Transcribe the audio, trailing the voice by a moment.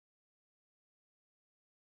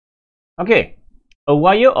Okay, a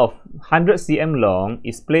wire of 100 cm long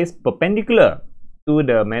is placed perpendicular to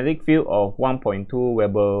the magnetic field of 1.2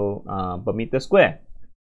 Weber per meter square.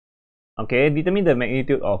 Okay, determine the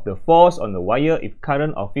magnitude of the force on the wire if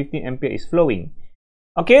current of 15 ampere is flowing.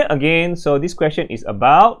 Okay, again, so this question is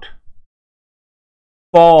about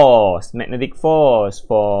force, magnetic force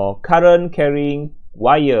for current carrying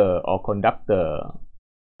wire or conductor.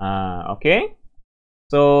 Okay,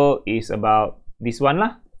 so it's about this one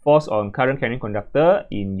lah, force on current carrying conductor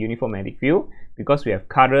in uniform magnetic field, because we have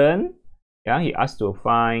current. Yeah, he asked to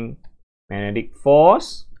find magnetic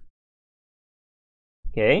force.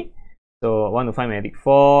 Okay, so I want to find magnetic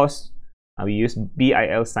force. We use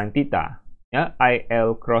BIL sin theta. Yeah,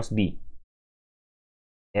 IL cross B.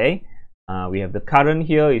 Okay, we have the current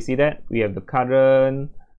here. You see that we have the current.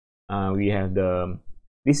 We have the,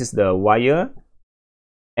 this is the wire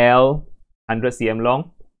L 100 cm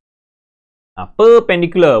long.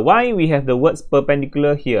 Perpendicular. Why we have the words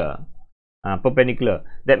perpendicular here? Perpendicular.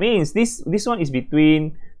 That means this one is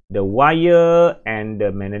between the wire and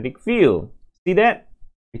the magnetic field. See that?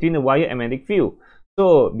 Between the wire and magnetic field.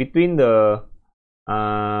 So between the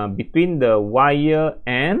wire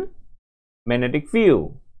and magnetic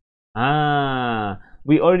field.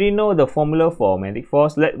 We already know the formula for magnetic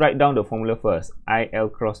force. Let's write down the formula first. IL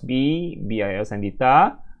cross B, BIL sin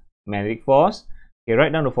theta, magnetic force. Okay,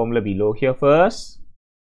 write down the formula below here first.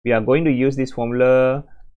 We are going to use this formula.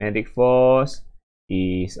 Magnetic force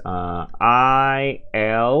is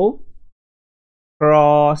IL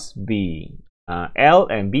cross B. L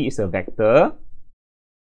and B is a vector.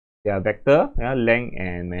 They are vector, yeah, length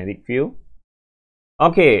and magnetic field.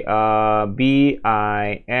 Okay, BIL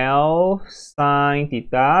sin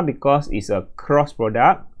theta, because it's a cross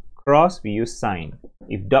product. Cross, we use sine.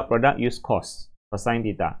 If dot product, use cos for sin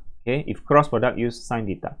theta. Okay, if cross product, use sin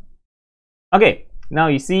theta. Okay, now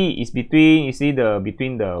you see it's between, you see the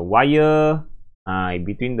between the wire,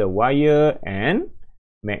 between the wire and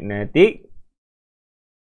magnetic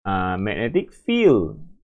field.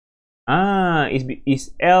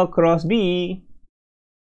 Is L cross B.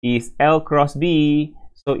 Is L cross B,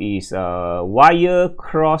 so is wire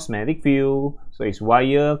cross magnetic field, so it's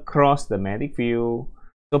wire cross the magnetic field.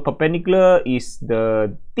 So perpendicular is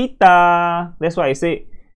the theta. That's why I say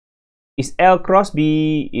is L cross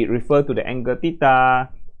B, it refers to the angle theta.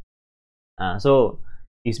 So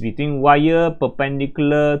it's between wire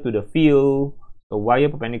perpendicular to the field. So wire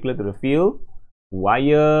perpendicular to the field.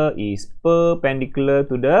 Wire is perpendicular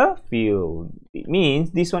to the field. It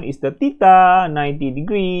means this one is the theta, 90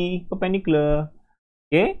 degree perpendicular.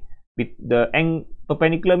 Okay, with the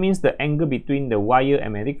perpendicular means the angle between the wire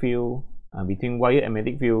and magnetic field. Between wire and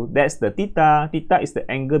magnetic field, that's the theta. Theta is the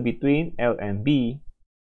angle between L and B.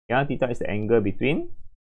 Yeah, theta is the angle between.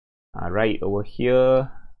 Right over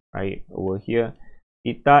here. Right over here.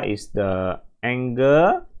 Theta is the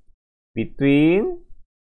angle between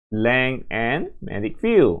length and magnetic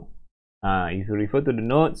field. If you refer to the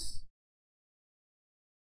notes,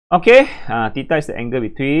 okay, theta is the angle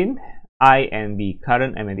between I and B,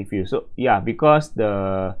 current and magnetic field. So yeah, because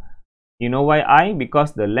the, you know why I?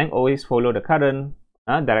 Because the length always follow the current.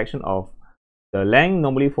 Direction of the length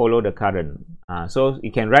normally follow the current. So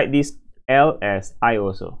you can write this L as I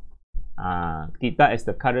also. Theta is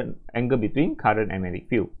the current angle between current and magnetic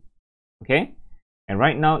field. Okay. And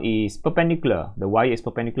right now is perpendicular. The wire is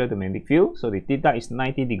perpendicular to magnetic field, so the theta is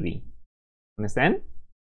 90 degree. Understand?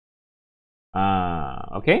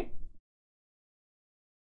 Okay.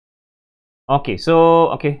 Okay, so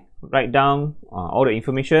okay, write down all the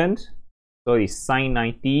information. So it's sine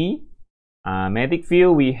 90. Magnetic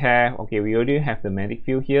field we have. Okay, we already have the magnetic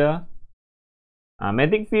field here.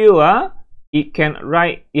 Magnetic field, it can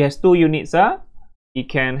write. It has 2 units. It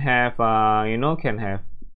can have can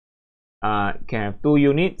have 2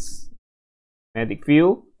 units. Magnetic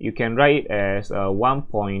field, you can write it as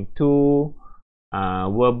 1.2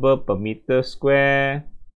 Weber per meter square.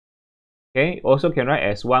 Okay, also can write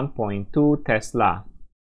as 1.2 Tesla.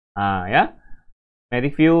 Yeah,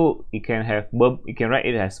 magnetic field, you can write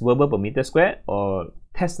it as Weber per meter square or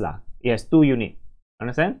Tesla. It has 2 units.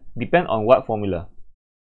 Understand? Depend on what formula.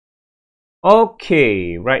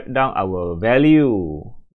 Okay, write down our value.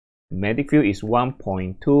 Magnetic field is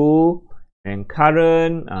 1.2 and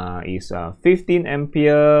current is 15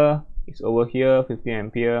 ampere. It's over here, 15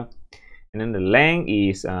 ampere. And then the length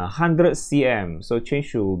is 100 cm. So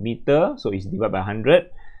change to meter. So it's divided by 100.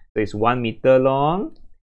 So it's 1 meter long.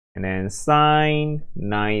 And then sine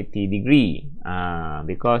 90 degree.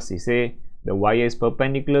 Because you say the wire is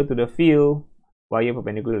perpendicular to the field. Wire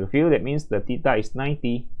perpendicular to the field. That means the theta is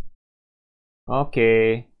 90.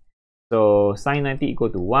 Okay. So sine 90 equal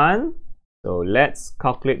to 1. So let's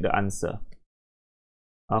calculate the answer.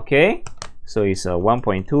 Okay, so it's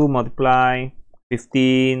 1.2 multiply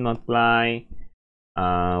 15 multiply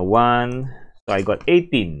 1. So I got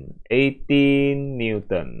 18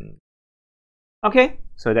 Newton. Okay,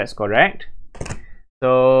 so that's correct.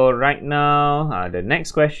 So right now, the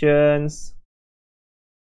next questions.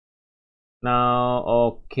 Now,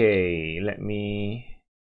 okay, let me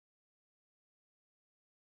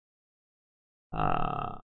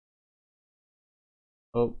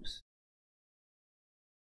oops.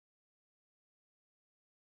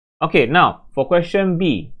 Okay, now for question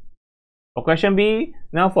B. For question B,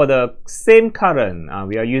 now for the same current,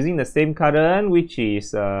 we are using the same current, which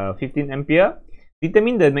is 15 ampere.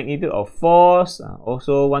 Determine the magnitude of force.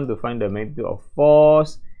 Also want to find the magnitude of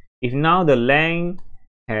force. If now the length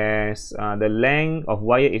has the length of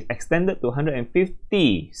wire is extended to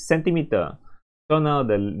 150 centimeter. So now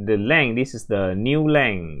the length, this is the new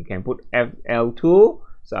length. Can put FL2.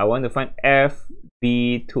 So I want to find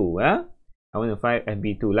FB2. I want to find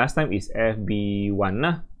FB2. Last time is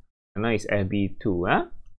FB1. And now it's FB2.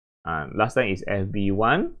 Last time is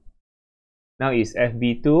FB1. Now is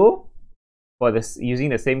FB2 for this using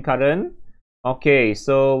the same current. Okay,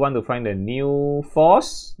 so want to find the new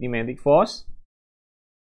force, magnetic force.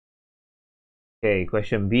 Okay,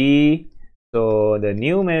 question B. So the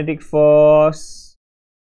new magnetic force,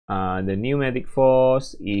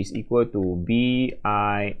 is equal to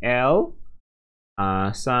BIL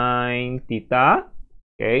sine theta.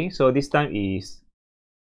 Okay, so this time is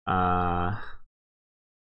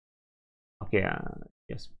okay,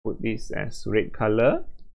 just put this as red color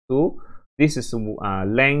 2. This is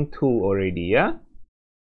length 2 already.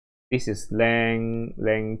 This is length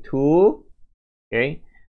 2. Okay,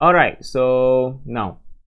 all right. So now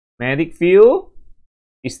magnetic field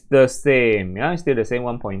is the same. It's still the same,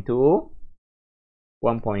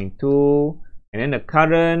 1.2, and then the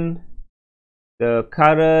current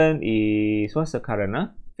is, what's the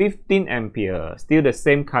current? 15 ampere. Still the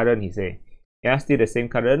same current, he say. Still the same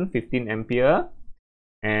current, 15 ampere.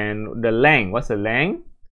 And the length, what's the length?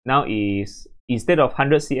 Now is, instead of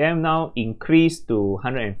 100 cm, now increase to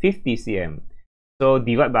 150 cm. So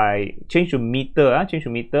divide by, change to meter.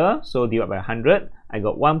 So divide by 100. I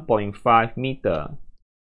got 1.5 meter.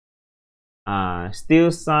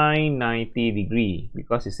 Still sine 90 degree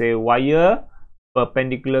because it say wire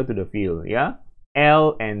perpendicular to the field.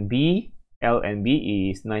 L and B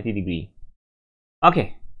is 90 degree.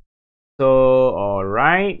 Okay, so all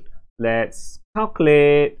right, let's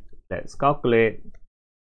calculate.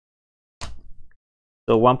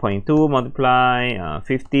 So 1.2 multiply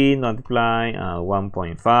 15 multiply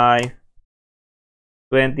 1.5,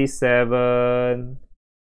 27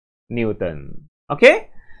 Newton. Okay,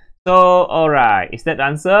 so all right, is that the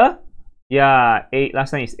answer? Yeah,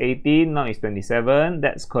 last time is 18, now it's 27.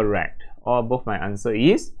 That's correct. Or both my answer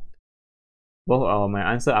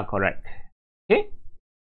are correct. Okay,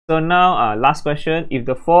 so now last question. If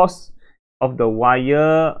the force of the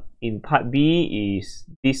wire in part B is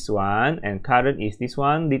this one and current is this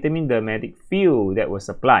one, determine the magnetic field that was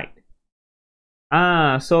applied.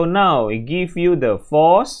 So now it give you the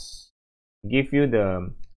force, give you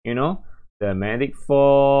the the magnetic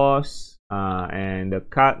force and the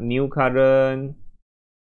new current.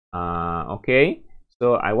 Okay,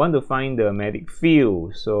 so I want to find the magnetic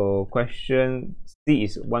field. So question C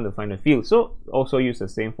is want to find the field. So also use the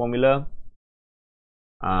same formula.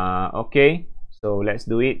 Okay, so let's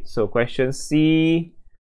do it. So question C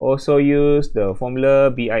also use the formula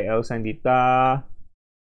BIL sin theta.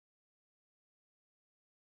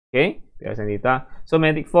 Okay, BIL sin theta. So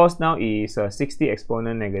magnetic force now is 60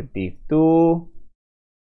 exponent negative 2.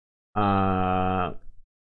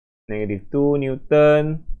 Negative 2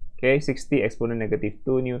 Newton. Okay, 60 exponent negative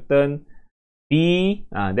 2 Newton. B,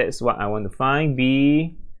 that's what I want to find.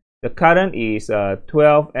 B, the current is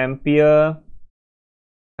 12 ampere.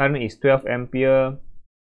 Current is 12 ampere.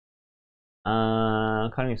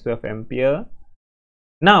 Current is 12 ampere.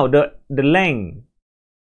 Now the length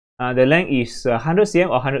is 100 cm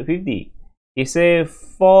or 150. It says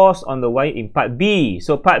force on the wire in part B.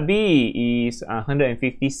 So part B is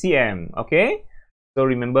 150 cm. Okay, so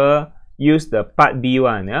remember, use the part B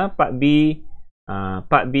one. Part B,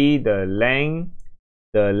 the length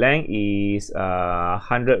is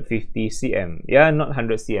 150 cm. Not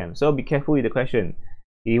 100 cm. So be careful with the question.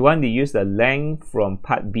 You want to use the length from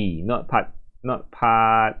part B, not part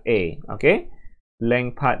A. Okay,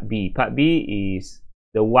 length part B. Part B is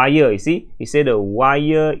the wire. You see, it said the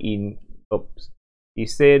wire in. It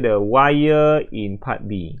said the wire in part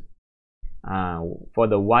B. For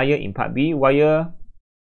the wire in part B, wire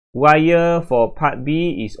wire for part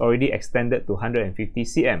B is already extended to 150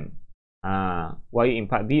 cm. Wire in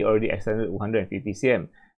part B already extended to 150 cm.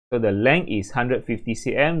 So the length is 150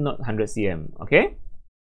 cm, not 100 cm. Okay.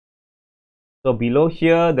 So below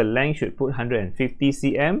here, the length should put 150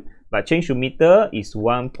 cm, but change to meter is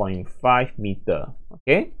 1.5 meter.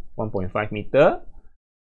 Okay, 1.5 meter.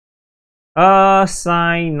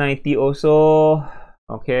 Sine 90 also.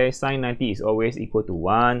 Okay, sine 90 is always equal to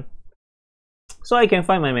 1. So I can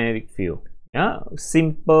find my magnetic field. Yeah,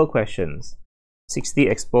 simple questions. 60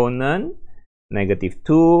 exponent,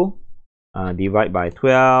 -2, divide by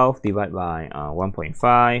 12, divide by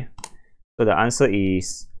 1.5. So the answer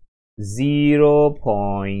is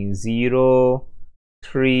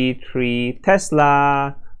 0.033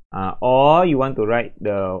 Tesla. Or you want to write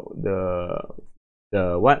the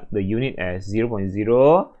unit as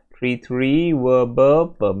 0.033 Weber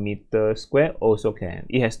per meter square also can.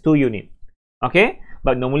 It has 2 units. Okay,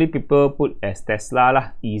 but normally people put as Tesla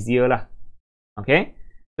lah, easier lah. Okay,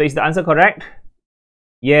 so is the answer correct?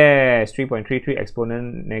 Yes, 3.33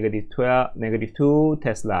 exponent -2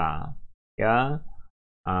 Tesla. Yeah,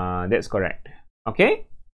 that's correct. Okay,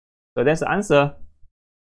 so that's the answer.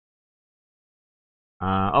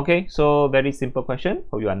 Okay, so very simple question.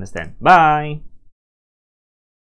 Hope you understand. Bye.